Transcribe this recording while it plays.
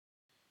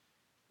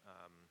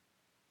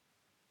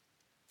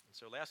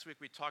So last week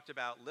we talked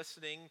about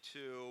listening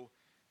to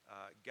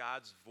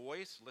God's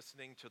voice,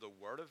 listening to the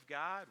Word of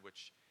God,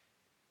 which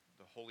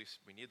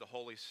we need the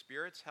Holy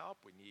Spirit's help.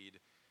 We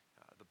need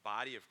the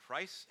body of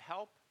Christ's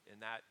help in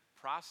that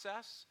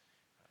process.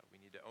 We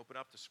need to open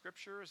up the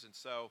Scriptures. And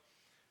so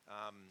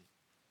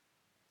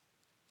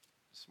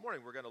this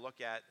morning we're going to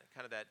look at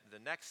kind of the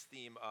next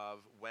theme of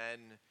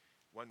when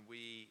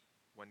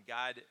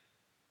God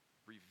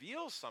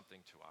reveals something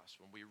to us,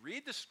 when we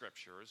read the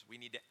Scriptures, we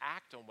need to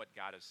act on what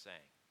God is saying.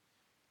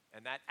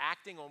 And that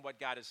acting on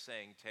what God is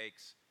saying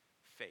takes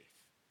faith.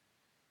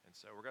 And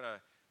so we're going to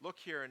look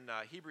here in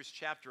Hebrews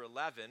chapter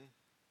 11,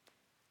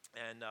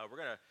 and we're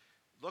going to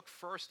look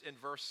first in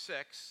verse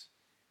 6,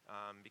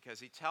 because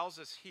he tells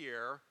us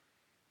here,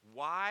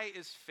 why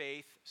is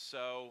faith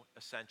so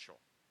essential?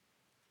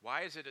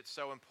 Why is it's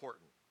so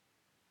important?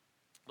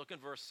 Look in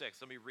verse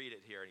 6. Let me read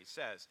it here. And he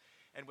says,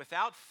 "And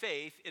without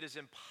faith it is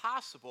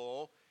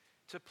impossible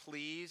to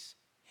please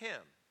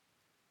him.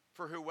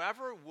 For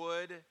whoever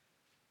would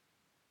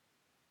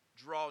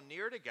draw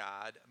near to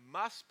God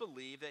must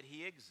believe that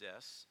he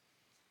exists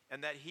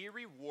and that he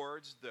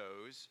rewards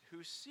those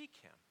who seek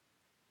him."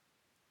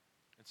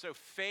 And so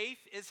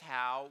faith is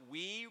how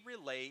we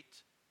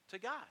relate to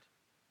God.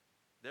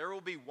 There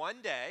will be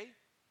one day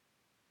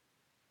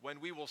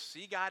when we will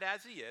see God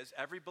as he is,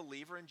 every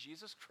believer in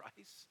Jesus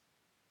Christ.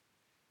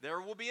 There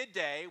will be a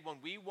day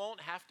when we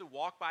won't have to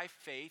walk by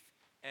faith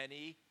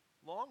any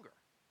longer.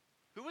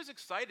 Who is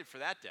excited for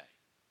that day?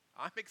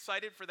 I'm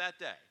excited for that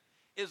day.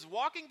 Is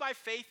walking by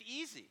faith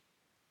easy?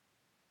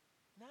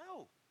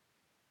 No,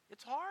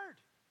 it's hard.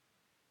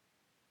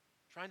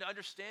 Trying to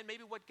understand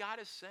maybe what God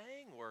is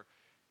saying or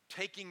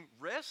taking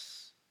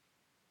risks.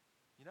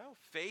 You know,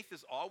 faith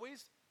is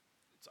always,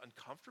 it's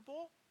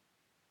uncomfortable.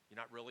 You're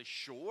not really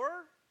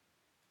sure.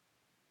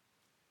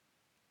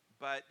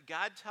 But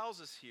God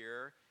tells us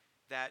here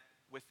that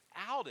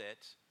without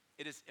it,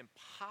 it is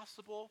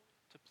impossible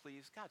to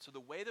please God. So the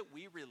way that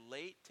we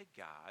relate to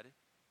God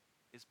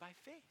is by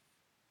faith,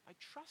 by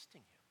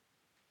trusting him,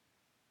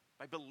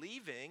 by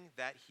believing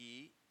that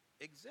he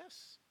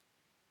exists.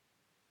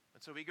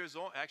 And so he goes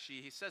on,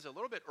 actually, he says a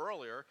little bit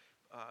earlier,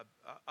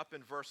 up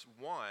in verse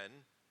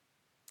 1,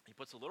 he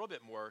puts a little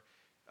bit more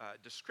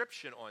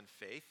description on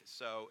faith.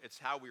 So it's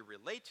how we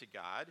relate to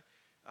God.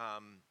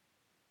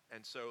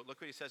 And so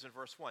look what he says in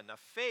verse 1. Now,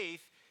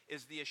 faith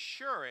is the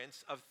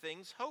assurance of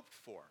things hoped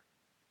for,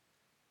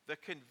 the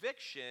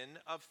conviction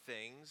of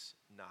things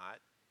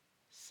not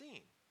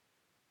seen.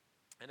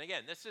 And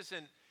again, this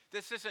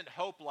isn't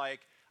hope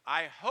like,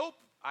 I hope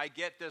I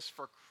get this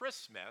for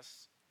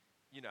Christmas.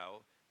 You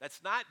know,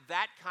 that's not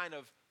that kind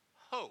of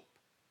hope,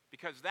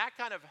 because that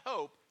kind of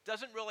hope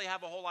doesn't really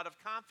have a whole lot of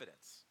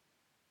confidence.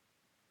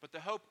 But the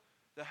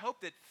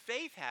hope that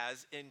faith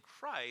has in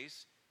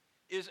Christ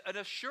is an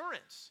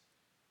assurance.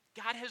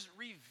 God has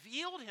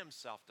revealed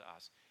himself to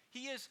us.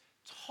 He has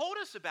told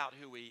us about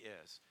who he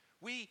is.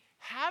 We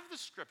have the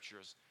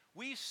Scriptures.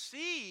 We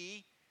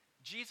see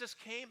Jesus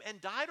came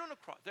and died on a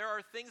cross. There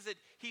are things that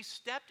he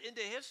stepped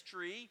into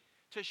history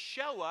to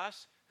show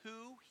us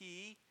who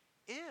he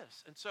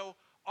is. And so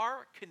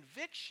our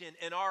conviction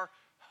and our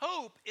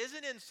hope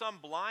isn't in some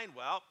blind,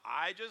 well,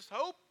 I just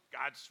hope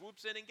God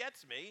swoops in and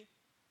gets me.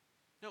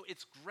 No,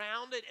 it's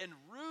grounded and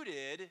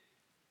rooted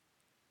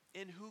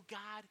in who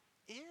God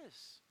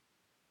is.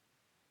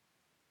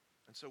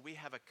 And so we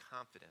have a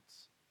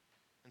confidence.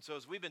 And so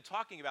as we've been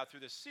talking about through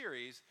this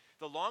series,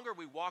 the longer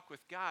we walk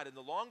with God and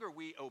the longer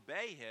we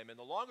obey him and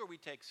the longer we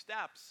take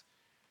steps,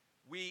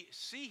 we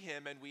see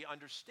him and we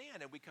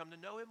understand and we come to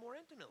know him more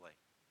intimately.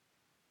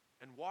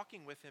 And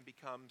walking with him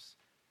becomes,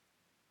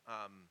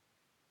 I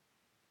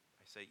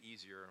say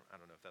easier, I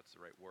don't know if that's the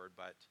right word,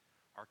 but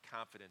our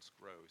confidence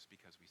grows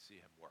because we see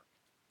him work.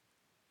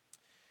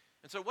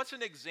 And so what's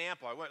an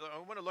example? I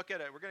want to look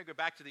at it. We're going to go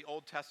back to the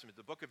Old Testament,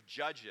 the book of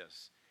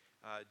Judges,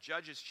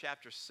 Judges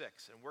chapter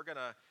 6. And we're going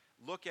to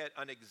look at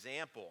an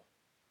example,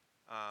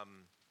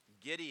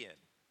 Gideon.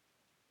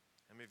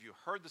 How many of you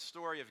heard the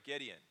story of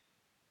Gideon?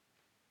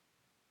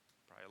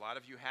 Probably a lot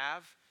of you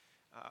have.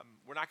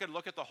 We're not going to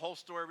look at the whole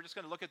story. We're just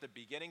going to look at the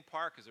beginning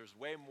part because there's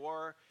way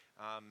more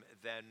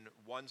than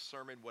one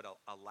sermon would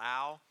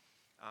allow.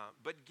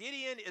 But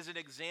Gideon is an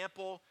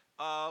example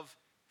of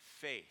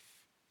faith.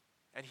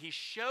 And he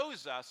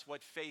shows us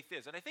what faith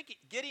is. And I think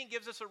Gideon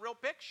gives us a real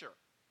picture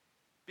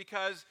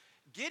because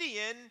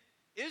Gideon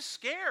is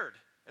scared.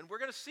 And we're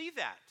going to see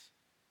that.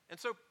 And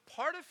so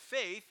part of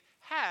faith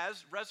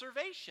has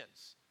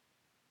reservations.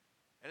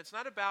 And it's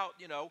not about,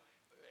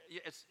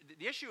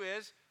 the issue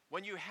is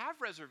when you have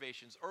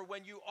reservations or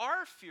when you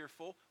are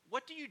fearful,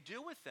 what do you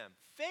do with them?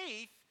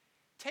 Faith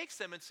takes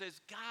them and says,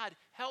 God,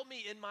 help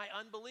me in my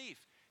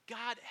unbelief.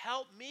 God,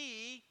 help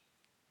me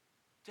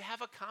to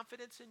have a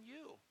confidence in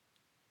you.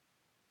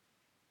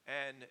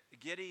 And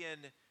Gideon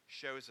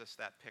shows us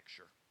that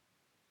picture.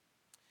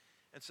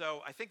 And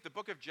so I think the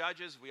book of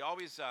Judges, we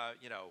always,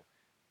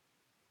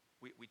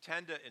 we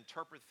tend to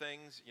interpret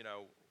things,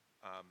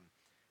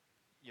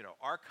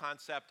 our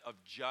concept of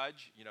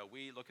judge,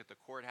 we look at the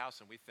courthouse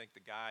and we think the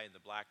guy in the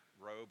black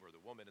robe or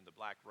the woman in the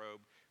black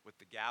robe with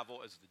the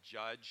gavel is the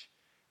judge.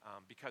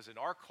 Because in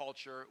our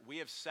culture, we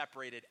have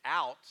separated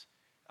out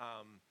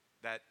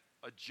that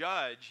a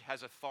judge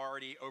has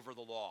authority over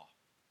the law.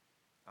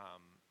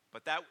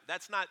 But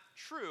that's not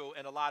true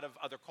in a lot of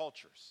other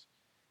cultures.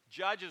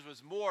 Judges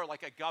was more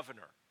like a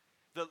governor,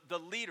 the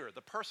leader,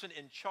 the person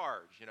in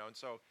charge, And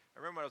so I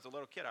remember when I was a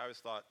little kid, I always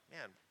thought,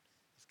 man,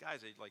 these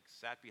guys, they like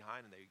sat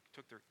behind and they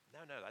took their,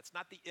 no, that's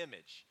not the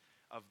image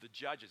of the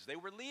judges. They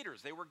were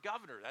leaders, they were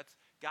governors.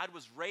 God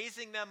was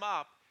raising them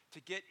up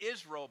to get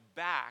Israel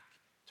back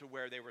to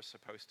where they were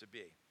supposed to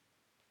be.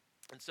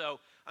 And so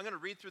I'm going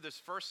to read through this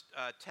first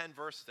 10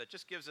 verses that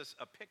just gives us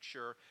a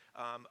picture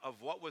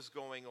of what was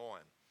going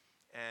on.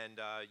 And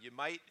you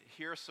might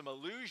hear some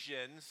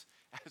allusions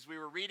as we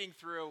were reading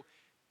through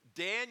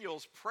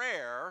Daniel's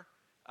prayer.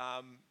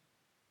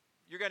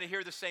 You're going to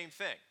hear the same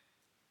thing,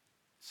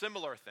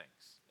 similar things.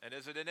 And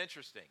isn't it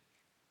interesting?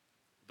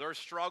 Their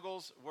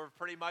struggles were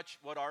pretty much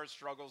what our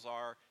struggles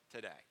are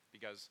today.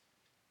 Because,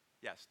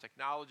 yes,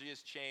 technology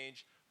has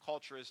changed,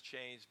 culture has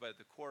changed, but at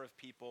the core of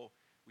people,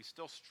 we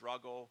still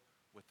struggle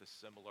with the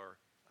similar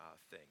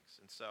things.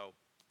 And so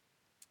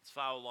let's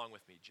follow along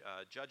with me.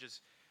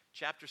 Judges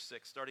chapter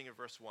 6, starting in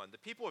verse 1. The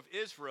people of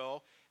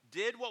Israel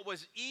did what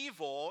was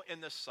evil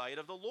in the sight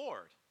of the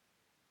Lord.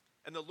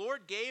 And the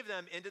Lord gave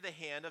them into the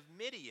hand of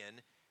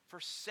Midian for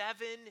 7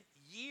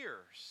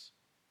 years.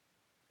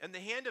 And the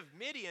hand of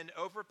Midian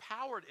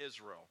overpowered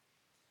Israel.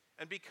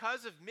 And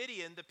because of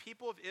Midian, the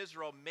people of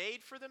Israel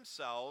made for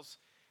themselves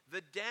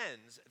the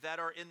dens that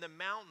are in the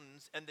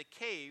mountains and the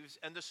caves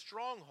and the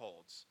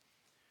strongholds.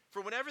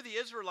 For whenever the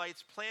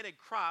Israelites planted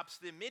crops,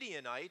 the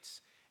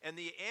Midianites and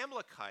the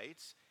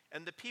Amalekites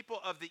and the people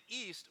of the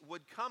east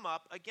would come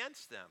up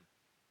against them.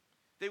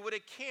 They would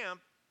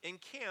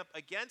encamp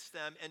against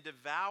them and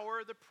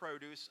devour the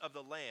produce of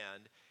the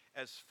land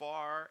as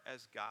far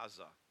as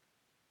Gaza,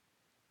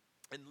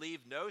 and leave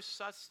no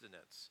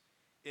sustenance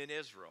in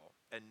Israel,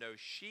 and no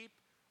sheep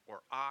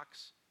or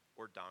ox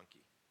or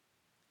donkey.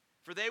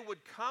 For they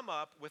would come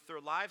up with their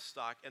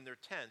livestock and their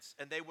tents,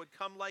 and they would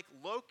come like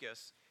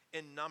locusts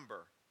in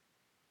number.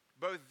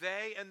 Both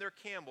they and their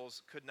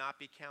camels could not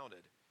be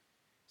counted,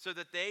 so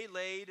that they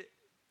laid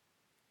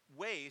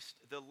waste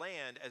the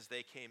land as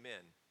they came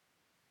in.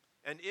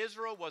 And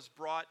Israel was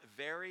brought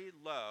very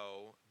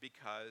low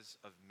because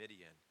of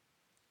Midian.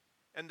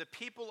 And the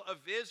people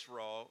of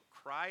Israel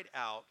cried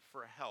out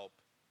for help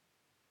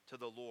to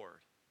the Lord.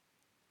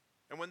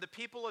 And when the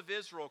people of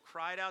Israel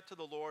cried out to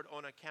the Lord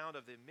on account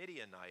of the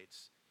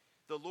Midianites,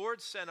 the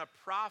Lord sent a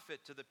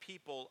prophet to the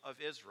people of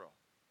Israel.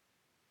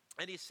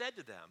 And he said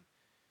to them,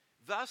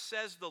 "Thus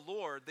says the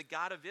Lord, the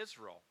God of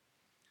Israel,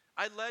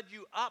 I led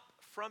you up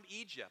from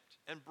Egypt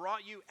and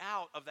brought you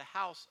out of the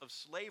house of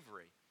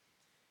slavery.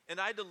 And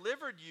I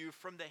delivered you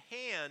from the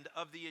hand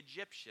of the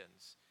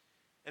Egyptians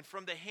and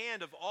from the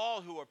hand of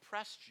all who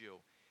oppressed you.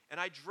 And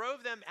I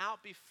drove them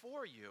out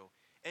before you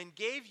and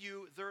gave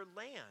you their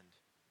land.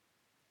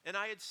 And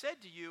I had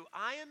said to you,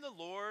 I am the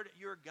Lord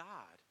your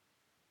God.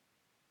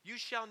 You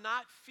shall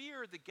not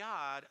fear the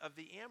God of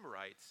the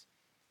Amorites,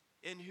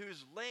 in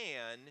whose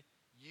land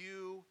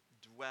you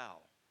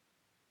dwell."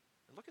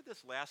 And look at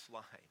this last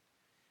line.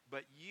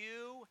 "But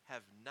you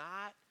have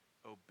not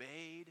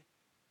obeyed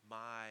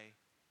my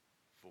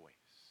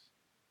voice."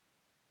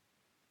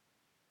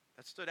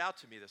 That stood out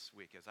to me this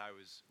week as I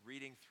was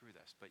reading through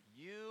this. But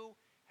you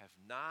have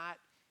not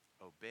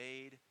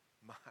obeyed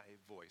my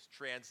voice.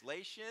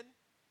 Translation,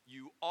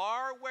 you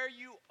are where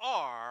you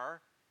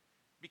are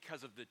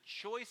because of the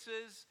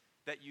choices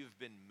that you've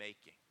been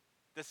making.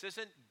 This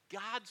isn't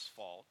God's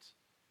fault.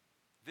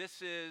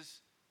 This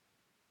is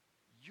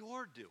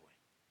your doing.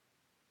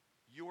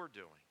 Your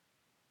doing.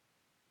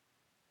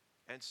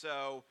 And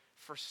so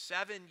for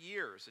 7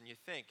 years, and you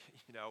think,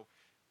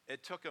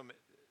 it took them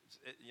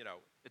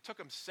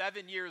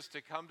 7 years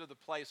to come to the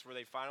place where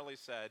they finally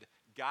said,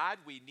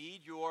 "God, we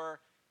need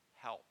your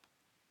help."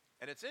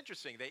 And it's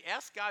interesting. They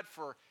ask God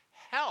for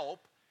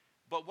help,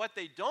 but what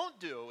they don't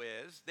do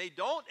is they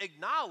don't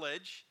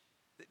acknowledge,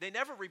 they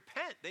never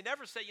repent. They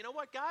never say, "You know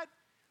what, God?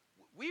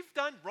 We've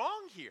done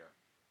wrong here.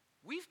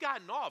 We've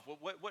gotten off."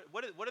 What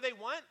do they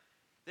want?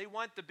 They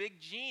want the big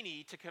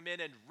genie to come in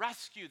and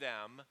rescue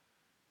them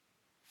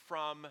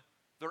from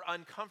their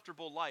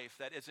uncomfortable life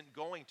that isn't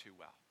going too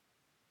well.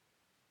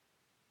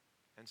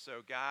 And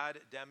so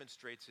God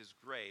demonstrates his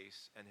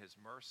grace and his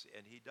mercy,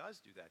 and he does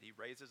do that. He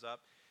raises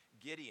up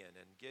Gideon,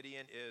 and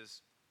Gideon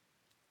is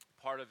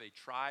part of a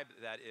tribe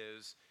that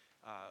is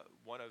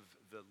one of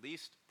the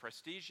least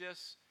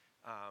prestigious.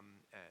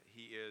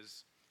 He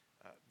is,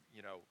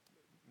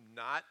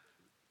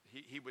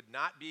 he would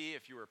not be,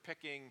 if you were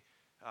picking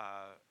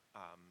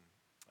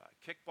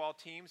kickball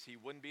teams, he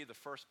wouldn't be the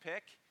first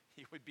pick.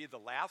 He would be the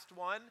last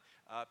one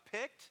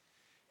picked.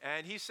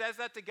 And he says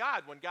that to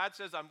God. When God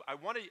says, I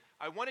want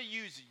to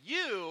use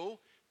you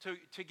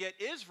to get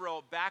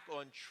Israel back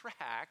on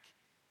track,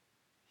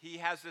 he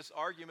has this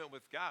argument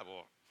with God.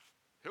 Well,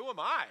 who am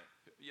I?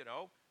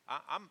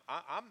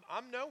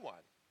 I'm no one.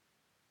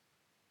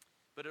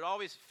 But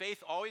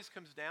faith always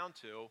comes down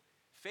to,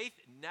 faith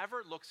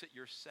never looks at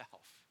yourself.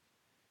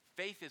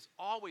 Faith is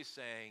always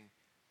saying,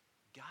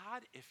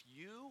 God, if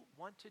you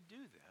want to do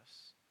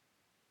this,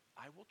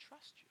 I will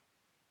trust you.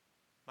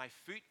 My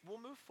feet will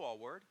move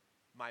forward.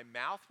 My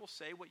mouth will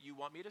say what you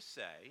want me to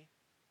say.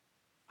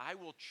 I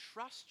will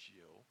trust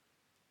you,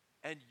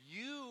 and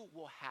you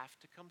will have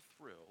to come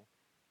through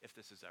if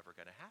this is ever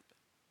going to happen.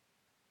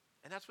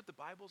 And that's what the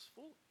Bible's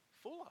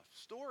full of.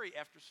 Story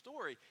after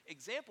story,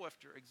 example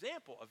after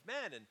example of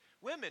men and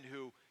women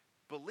who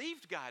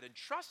believed God and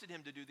trusted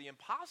him to do the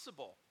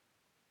impossible,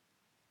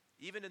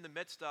 even in the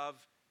midst of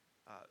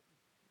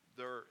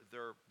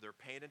their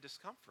pain and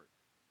discomfort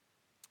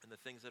and the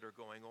things that are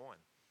going on.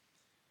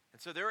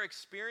 And so they're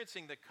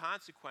experiencing the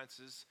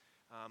consequences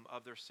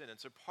of their sin. And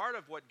so part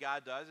of what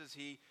God does is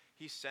he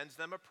sends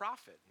them a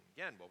prophet. And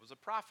again, what was a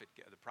prophet?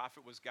 The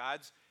prophet was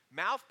God's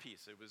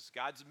mouthpiece. It was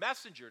God's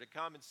messenger to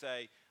come and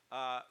say,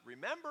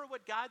 remember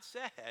what God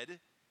said.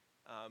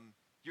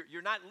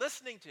 You're not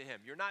listening to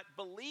him. You're not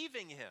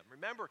believing him.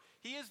 Remember,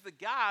 he is the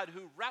God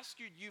who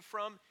rescued you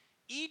from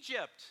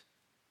Egypt.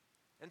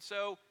 And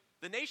so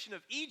the nation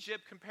of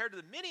Egypt compared to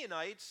the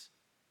Midianites,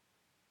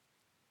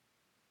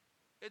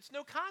 it's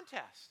no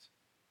contest.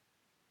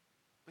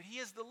 But he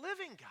is the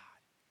living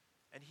God,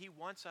 and he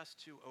wants us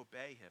to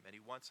obey him, and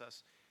he wants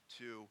us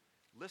to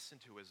listen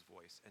to his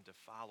voice and to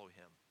follow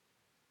him.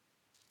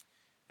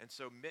 And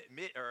so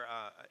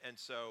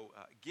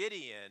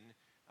Gideon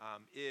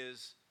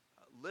is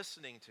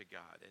listening to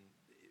God. And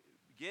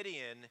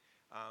Gideon,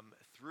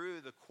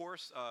 through the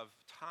course of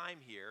time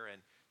here,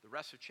 and the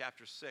rest of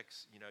chapter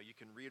 6, you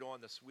can read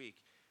on this week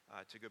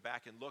to go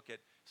back and look at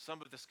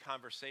some of this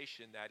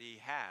conversation that he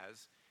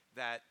has,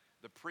 that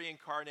the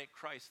pre-incarnate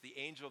Christ, the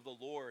angel of the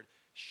Lord,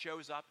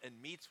 shows up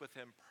and meets with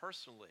him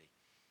personally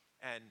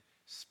and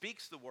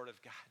speaks the word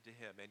of God to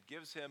him and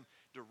gives him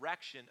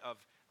direction of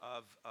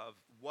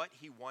what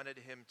he wanted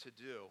him to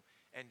do.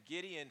 And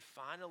Gideon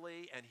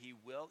finally, and he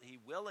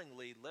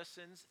willingly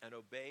listens and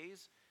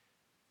obeys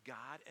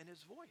God and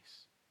his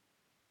voice.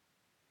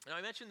 Now,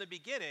 I mentioned in the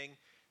beginning,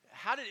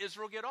 how did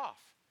Israel get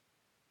off?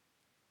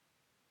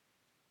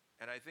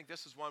 And I think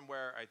this is one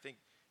where I think,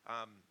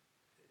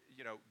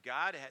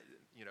 God had,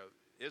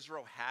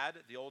 Israel had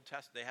the Old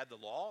Testament, they had the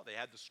law, they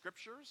had the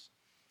scriptures.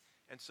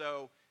 And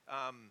so,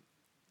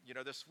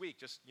 this week,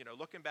 just,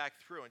 looking back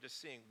through and just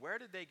seeing where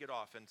did they get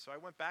off. And so I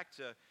went back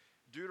to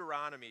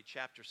Deuteronomy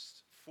chapter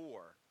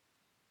 4.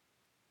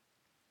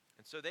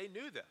 And so they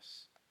knew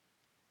this.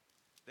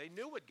 They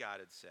knew what God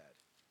had said.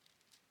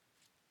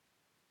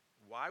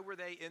 Why were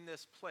they in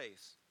this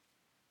place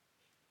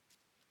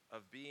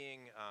of being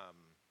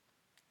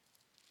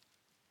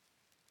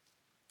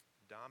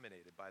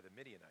dominated by the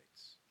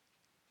Midianites?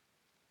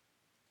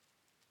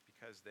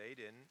 Because they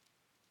didn't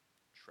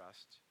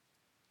trust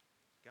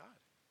God.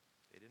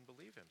 They didn't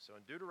believe him. So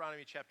in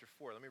Deuteronomy chapter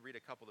 4, let me read a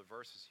couple of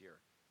verses here.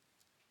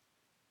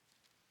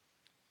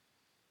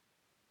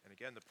 And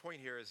again, the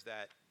point here is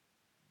that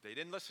they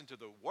didn't listen to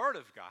the word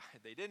of God.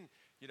 They didn't,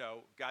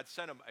 God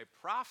sent them a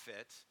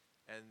prophet,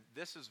 and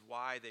this is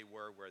why they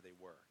were where they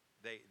were.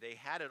 They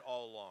had it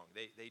all along.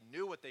 They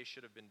knew what they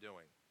should have been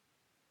doing.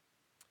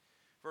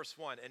 Verse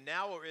 1, and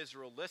now, O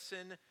Israel,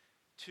 listen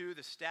to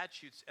the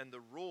statutes and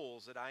the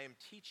rules that I am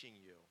teaching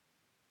you,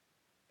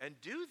 and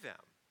do them,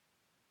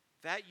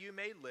 that you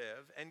may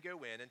live and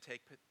go in and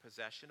take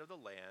possession of the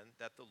land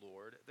that the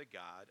Lord, the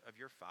God of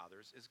your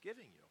fathers, is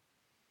giving you.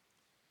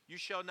 You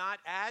shall not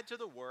add to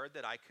the word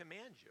that I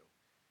command you,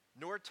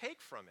 nor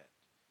take from it,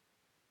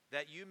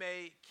 that you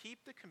may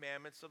keep the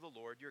commandments of the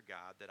Lord your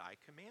God that I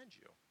command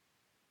you.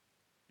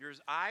 Your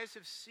eyes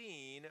have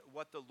seen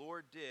what the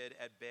Lord did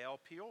at Baal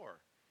Peor.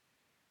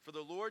 For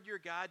the Lord your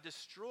God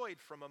destroyed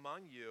from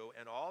among you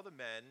and all the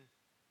men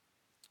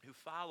who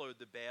followed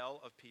the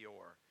Baal of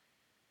Peor.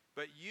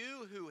 But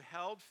you who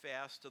held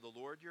fast to the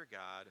Lord your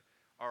God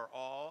are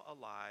all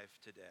alive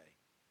today.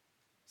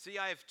 See,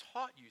 I have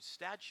taught you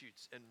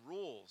statutes and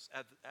rules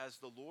as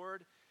the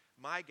Lord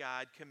my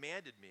God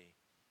commanded me,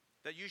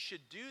 that you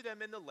should do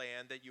them in the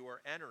land that you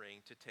are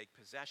entering to take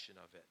possession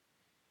of it.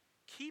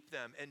 Keep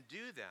them and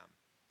do them,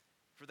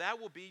 for that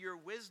will be your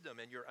wisdom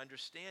and your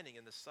understanding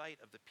in the sight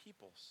of the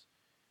peoples.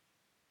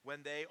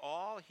 When they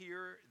all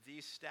hear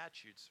these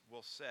statutes,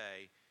 will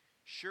say,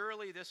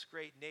 surely this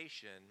great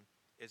nation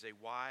is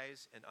a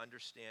wise and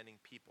understanding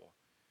people.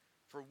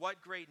 For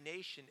what great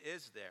nation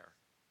is there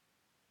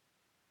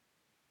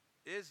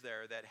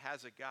that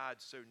has a God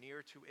so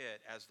near to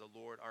it as the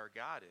Lord our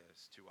God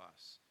is to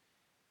us,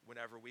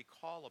 whenever we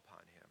call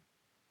upon him?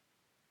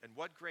 And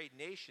what great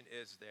nation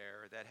is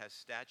there that has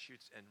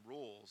statutes and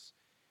rules,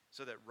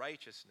 so that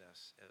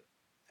righteousness,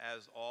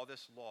 as all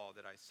this law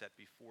that I set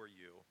before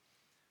you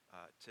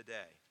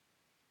today?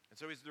 And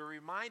so they're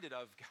reminded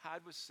of,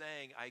 God was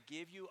saying, I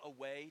give you a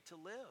way to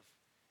live.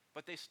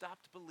 But they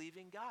stopped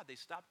believing God. They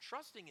stopped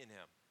trusting in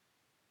him.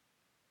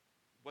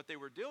 What they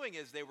were doing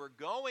is they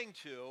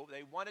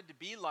wanted to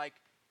be like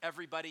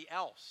everybody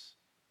else.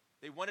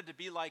 They wanted to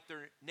be like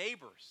their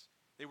neighbors.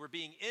 They were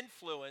being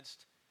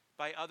influenced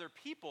by other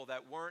people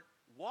that weren't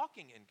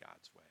walking in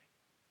God's way.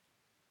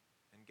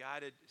 And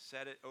God had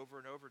said it over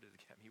and over to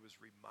them. He was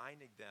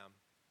reminding them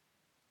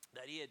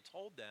that he had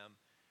told them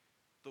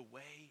the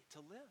way to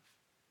live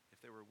if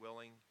they were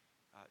willing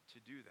to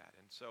do that.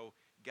 And so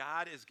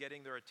God is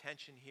getting their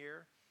attention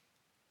here,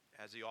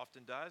 as he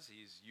often does.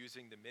 He's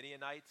using the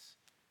Midianites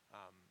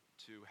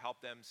to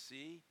help them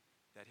see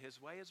that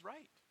his way is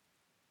right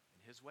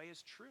and his way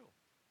is true.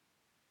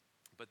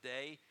 But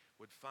they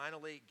would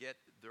finally get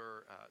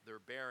their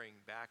bearing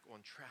back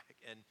on track,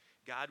 and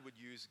God would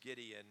use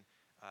Gideon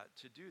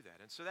to do that.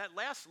 And so that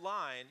last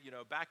line,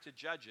 back to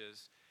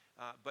Judges,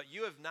 but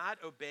you have not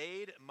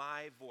obeyed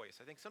my voice.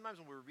 I think sometimes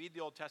when we read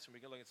the Old Testament,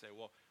 we can look and say,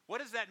 well, what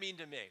does that mean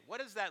to me?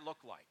 What does that look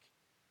like?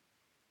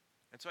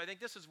 And so I think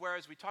this is where,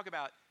 as we talk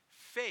about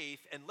faith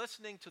and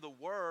listening to the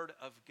word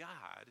of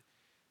God,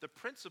 the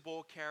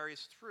principle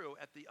carries through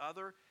at the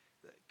other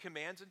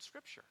commands in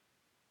Scripture.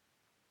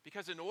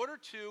 Because in order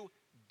to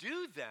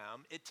do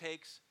them, it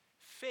takes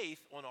faith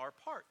on our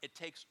part. It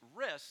takes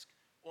risk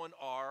on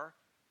our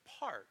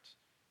part.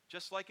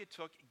 Just like it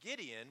took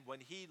Gideon, when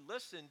he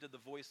listened to the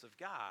voice of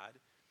God,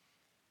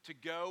 to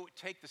go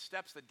take the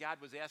steps that God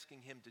was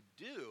asking him to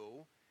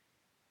do,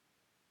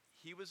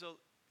 he was a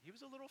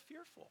little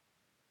fearful.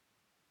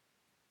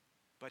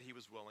 But he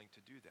was willing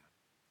to do them.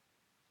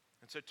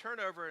 And so turn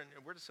over, and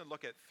we're just going to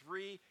look at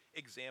 3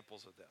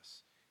 examples of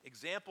this.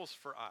 Examples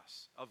for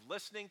us of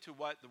listening to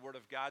what the Word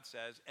of God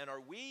says, and are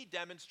we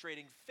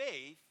demonstrating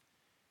faith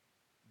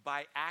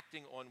by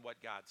acting on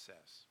what God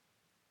says?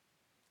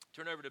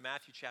 Turn over to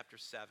Matthew chapter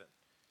 7.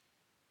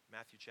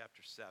 Matthew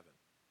chapter 7.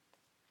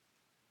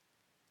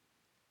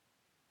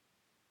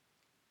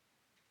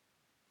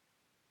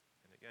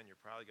 And again,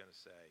 you're probably going to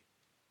say,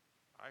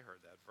 I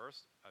heard that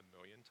verse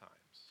 1,000,000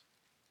 times.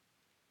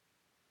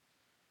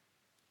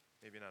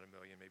 Maybe not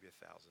 1,000,000, maybe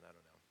 1,000, I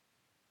don't know.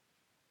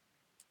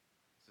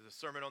 This is a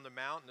Sermon on the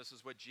Mount, and this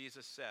is what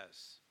Jesus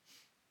says.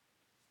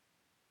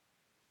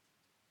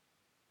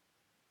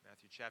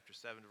 Matthew chapter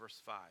 7,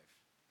 verse 5.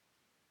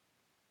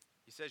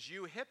 He says,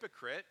 you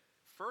hypocrite,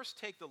 first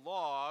take the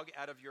log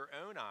out of your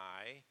own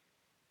eye,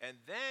 and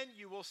then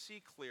you will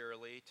see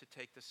clearly to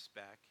take the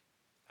speck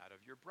out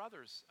of your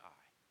brother's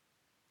eye.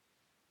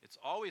 It's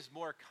always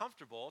more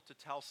comfortable to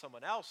tell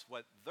someone else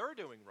what they're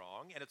doing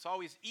wrong, and it's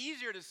always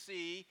easier to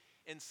see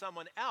in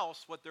someone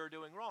else what they're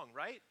doing wrong,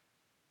 right?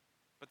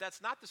 But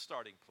that's not the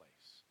starting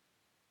place.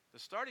 The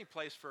starting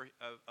place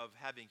of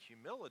having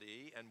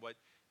humility, and what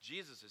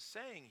Jesus is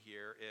saying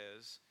here,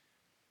 is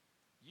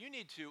you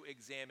need to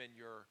examine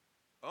your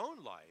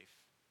own life,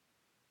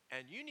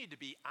 and you need to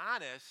be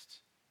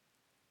honest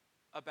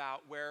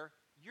about where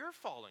you're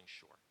falling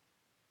short.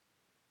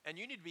 And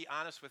you need to be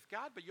honest with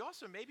God, but you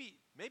also maybe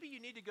you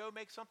need to go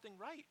make something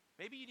right.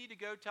 Maybe you need to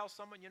go tell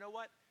someone, you know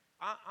what,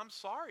 I'm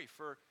sorry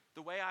for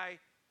the way I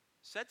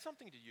said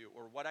something to you,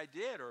 or what I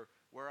did, or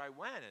where I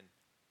went.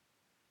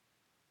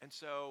 And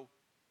so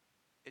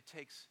it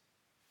takes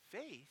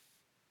faith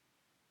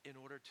in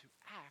order to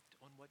act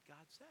on what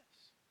God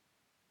says,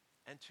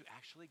 and to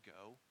actually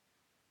go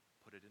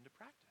put it into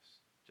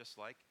practice, just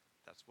like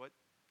that's what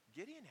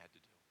Gideon had to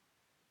do.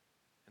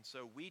 And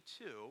so we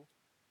too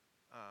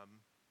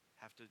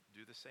have to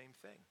do the same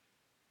thing.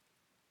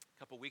 A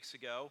couple weeks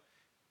ago,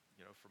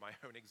 for my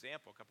own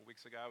example, a couple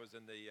weeks ago I was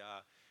in the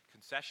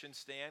concession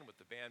stand with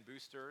the band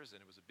boosters, and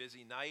it was a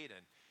busy night,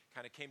 and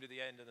kind of came to the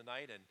end of the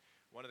night, and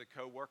one of the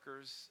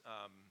co-workers,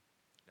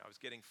 I was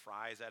getting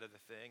fries out of the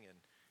thing,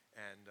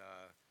 and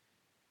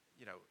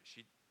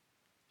she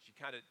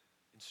kind of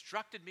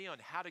instructed me on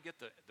how to get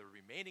the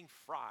remaining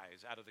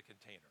fries out of the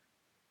container.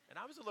 And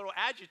I was a little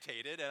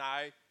agitated, and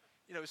I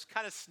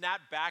kind of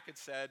snapped back and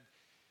said,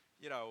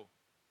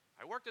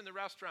 I worked in the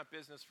restaurant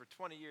business for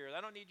 20 years.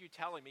 I don't need you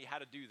telling me how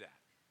to do that,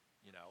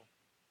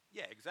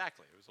 Yeah,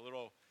 exactly. It was a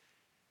little,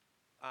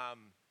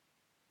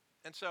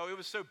 and so it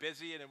was so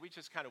busy, and we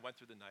just kind of went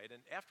through the night.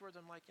 And afterwards,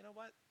 I'm like, you know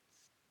what,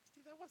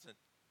 Steve,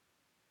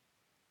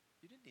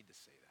 you didn't need to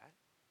say that.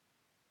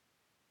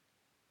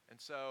 And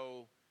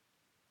so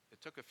it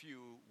took a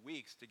few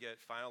weeks to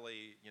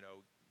finally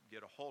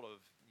get a hold of,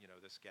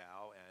 this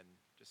gal, and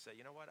just say,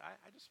 you know what,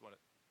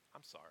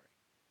 I'm sorry.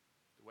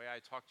 The way I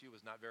talked to you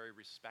was not very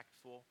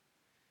respectful.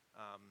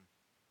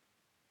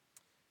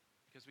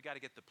 Because we got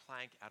to get the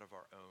plank out of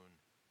our own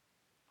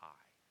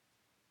eye.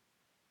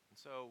 And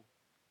so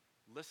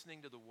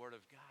listening to the Word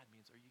of God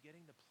means, are you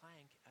getting the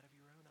plank out of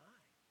your own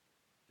eye?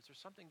 Is there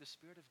something the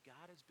Spirit of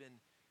God has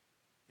been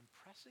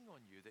impressing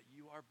on you that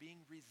you are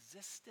being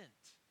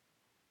resistant?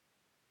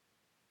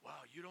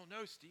 Well, you don't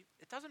know, Steve.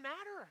 It doesn't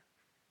matter.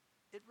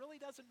 It really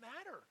doesn't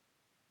matter.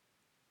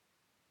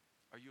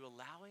 Are you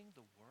allowing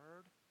the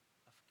Word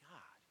of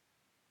God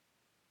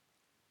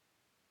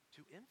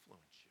to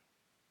influence you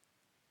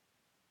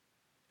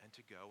and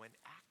to go and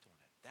act on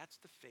it?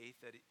 That's the faith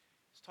that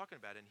he's talking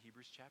about in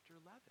Hebrews chapter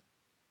 11.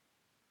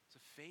 It's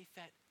a faith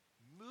that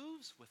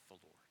moves with the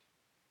Lord.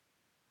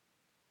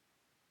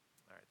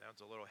 All right, that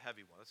was a little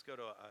heavy one. Let's go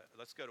to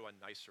a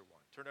nicer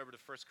one. Turn over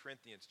to 1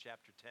 Corinthians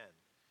chapter 10.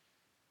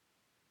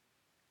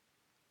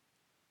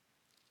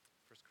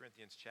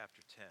 Corinthians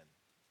chapter 10,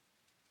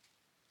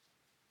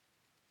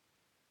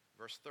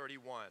 verse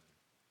 31.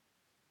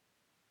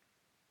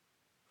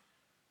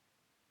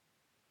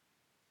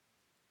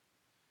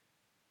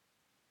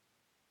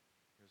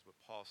 Here's what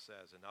Paul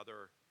says,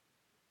 another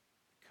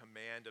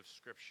command of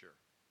Scripture.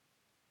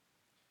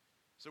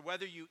 So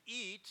whether you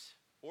eat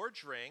or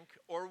drink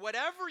or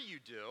whatever you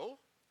do,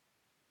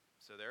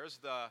 so there's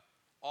the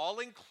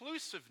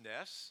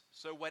all-inclusiveness.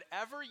 So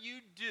whatever you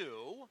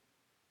do,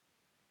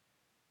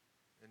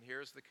 and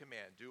here's the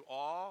command, do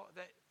all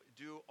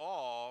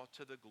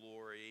to the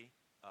glory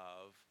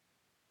of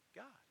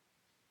God.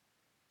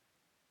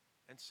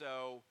 And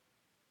so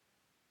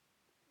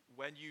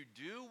when you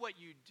do what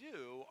you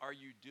do, are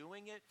you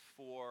doing it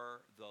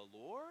for the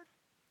Lord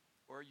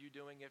or are you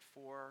doing it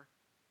for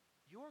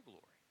your glory?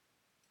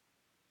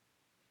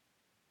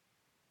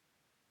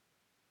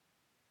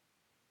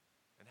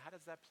 And how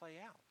does that play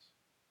out?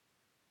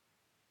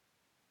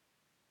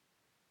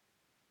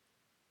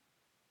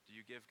 Do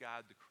you give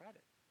God the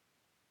credit?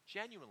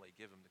 Genuinely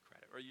give him the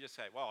credit? Or you just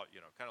say, well,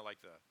 kind of like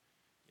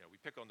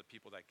we pick on the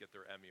people that get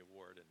their Emmy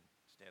Award and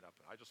stand up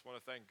and I just want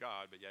to thank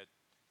God, but yet,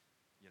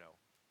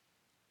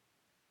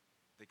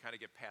 they kind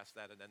of get past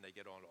that and then they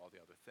get on to all the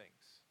other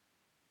things.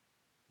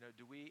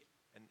 Do we,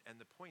 and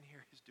the point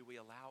here is, do we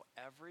allow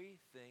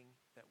everything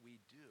that we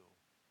do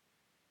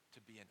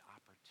to be an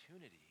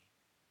opportunity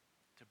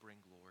to bring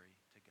glory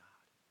to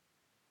God?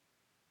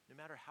 No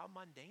matter how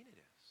mundane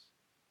it is.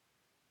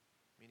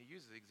 I mean, he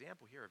uses the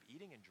example here of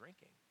eating and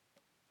drinking.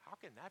 How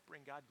can that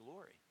bring God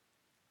glory?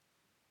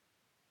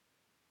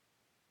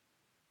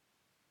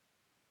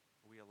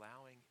 Are we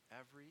allowing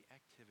every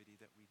activity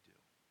that we do?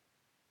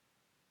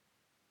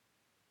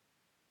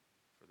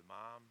 For the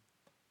mom,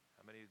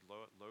 how many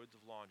loads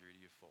of laundry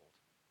do you fold?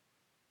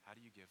 How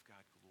do you give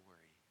God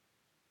glory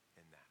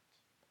in that?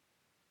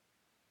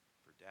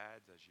 For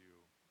dads,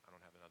 I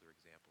don't have another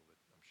example,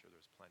 but I'm sure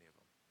there's plenty of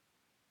them.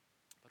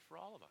 But for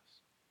all of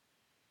us,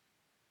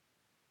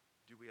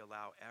 do we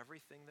allow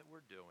everything that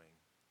we're doing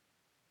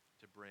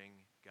to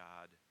bring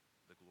God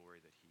the glory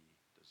that he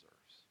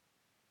deserves?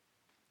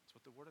 That's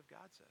what the Word of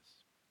God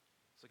says.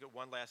 Let's look at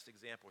one last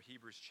example,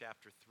 Hebrews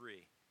chapter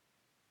 3.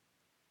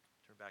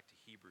 Turn back to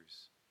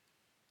Hebrews.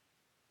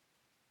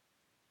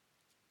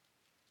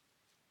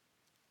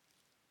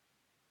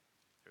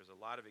 There's a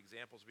lot of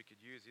examples we could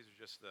use. These are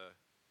just the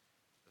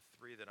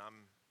three that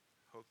I'm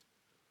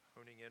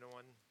honing in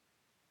on.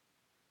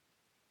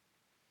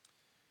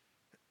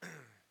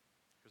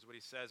 Here's what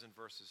he says in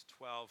verses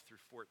 12 through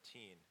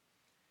 14.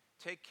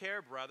 Take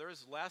care,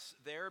 brothers, lest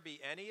there be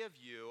any of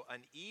you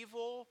an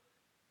evil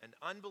and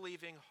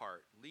unbelieving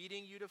heart,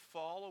 leading you to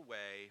fall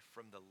away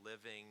from the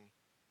living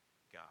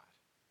God.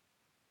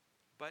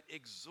 But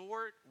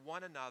exhort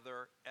one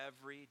another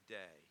every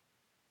day,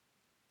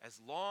 as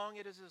long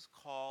as it is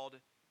called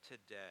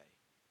today,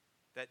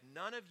 that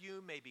none of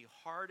you may be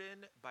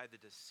hardened by the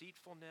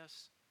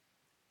deceitfulness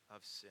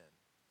of sin.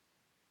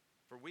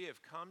 For we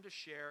have come to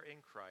share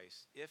in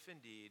Christ, if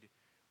indeed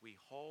we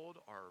hold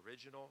our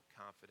original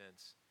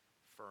confidence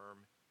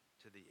firm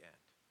to the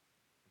end.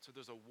 And so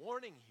there's a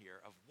warning here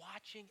of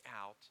watching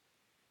out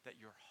that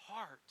your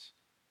heart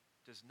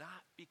does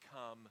not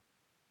become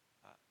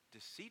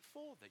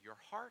deceitful, that your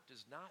heart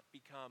does not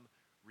become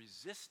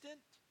resistant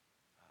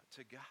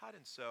to God.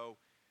 And so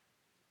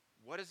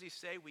what does he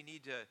say we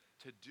need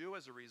to do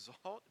as a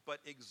result? But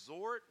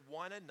exhort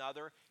one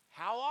another.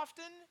 How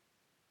often?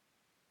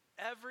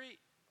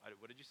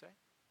 What did you say?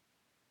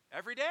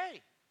 Every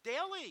day,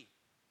 daily.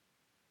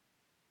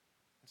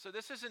 And so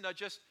this isn't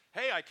just,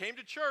 hey, I came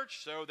to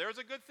church, so there's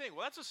a good thing.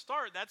 Well, that's a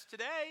start. That's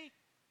today.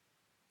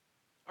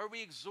 Are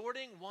we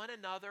exhorting one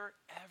another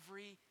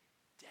every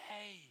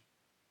day?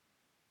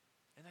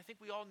 And I think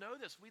we all know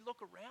this. We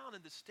look around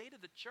in the state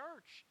of the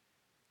church.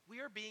 We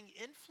are being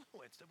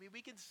influenced. I mean,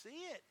 we can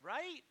see it,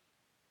 right?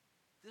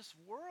 This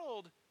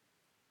world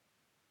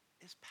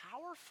is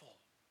powerful.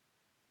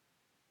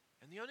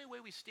 And the only way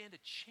we stand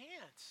a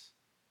chance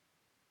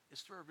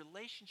is through a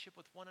relationship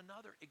with one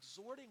another,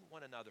 exhorting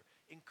one another,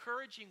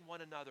 encouraging one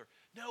another.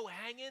 No,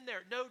 hang in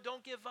there. No,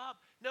 don't give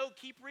up. No,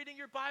 keep reading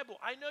your Bible.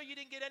 I know you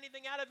didn't get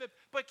anything out of it,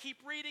 but keep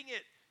reading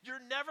it.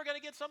 You're never going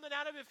to get something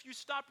out of it if you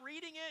stop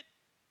reading it.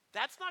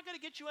 That's not going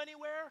to get you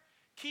anywhere.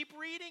 Keep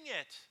reading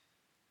it.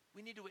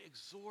 We need to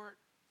exhort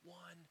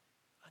one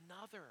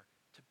another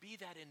to be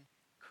that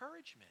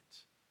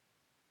encouragement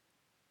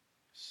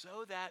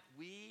so that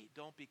we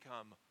don't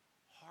become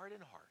hard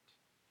in heart,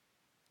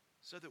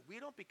 so that we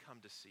don't become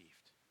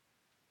deceived.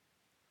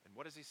 And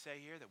what does he say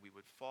here? That we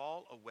would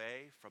fall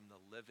away from the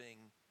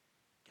living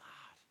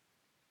God.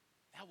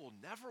 That will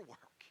never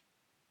work.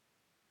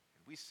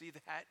 And we see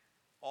that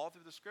all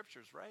through the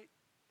scriptures, right?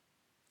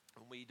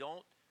 When we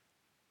don't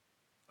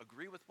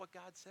agree with what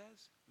God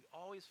says, we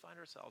always find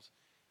ourselves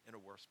in a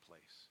worse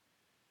place.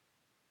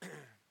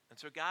 And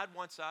so God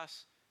wants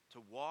us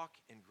to walk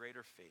in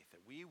greater faith,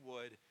 that we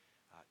would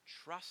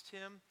trust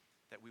him,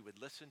 that we would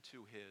listen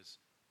to his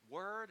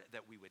word,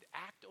 that we would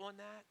act on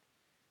that,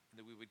 and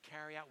that we would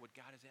carry out what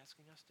God is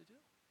asking us to do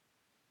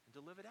and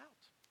to live it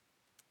out.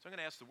 So I'm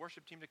going to ask the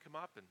worship team to come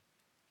up, and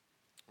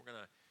we're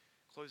going to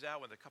close out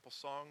with a couple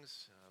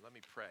songs. Let me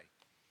pray.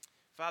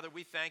 Father,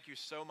 we thank you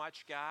so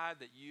much, God,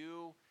 that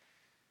you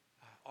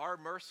are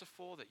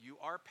merciful, that you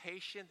are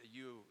patient, that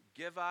you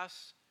give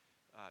us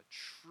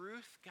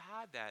truth,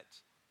 God, that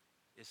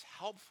is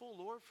helpful,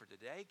 Lord, for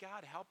today.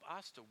 God, help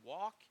us to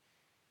walk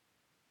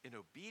in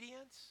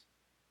obedience,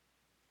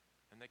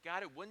 and that,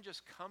 God, it wouldn't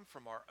just come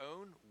from our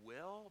own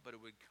will, but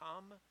it would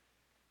come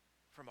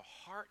from a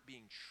heart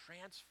being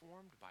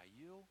transformed by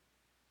you.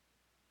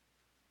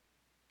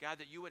 God,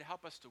 that you would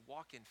help us to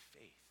walk in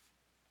faith.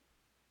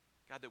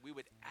 God, that we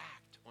would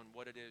act on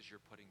what it is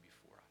you're putting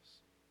before us.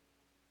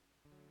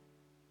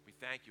 We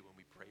thank you and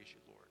we praise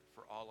you, Lord,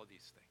 for all of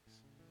these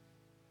things.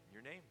 In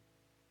your name,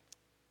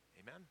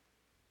 amen.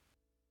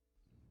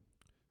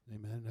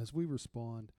 Amen. As we respond,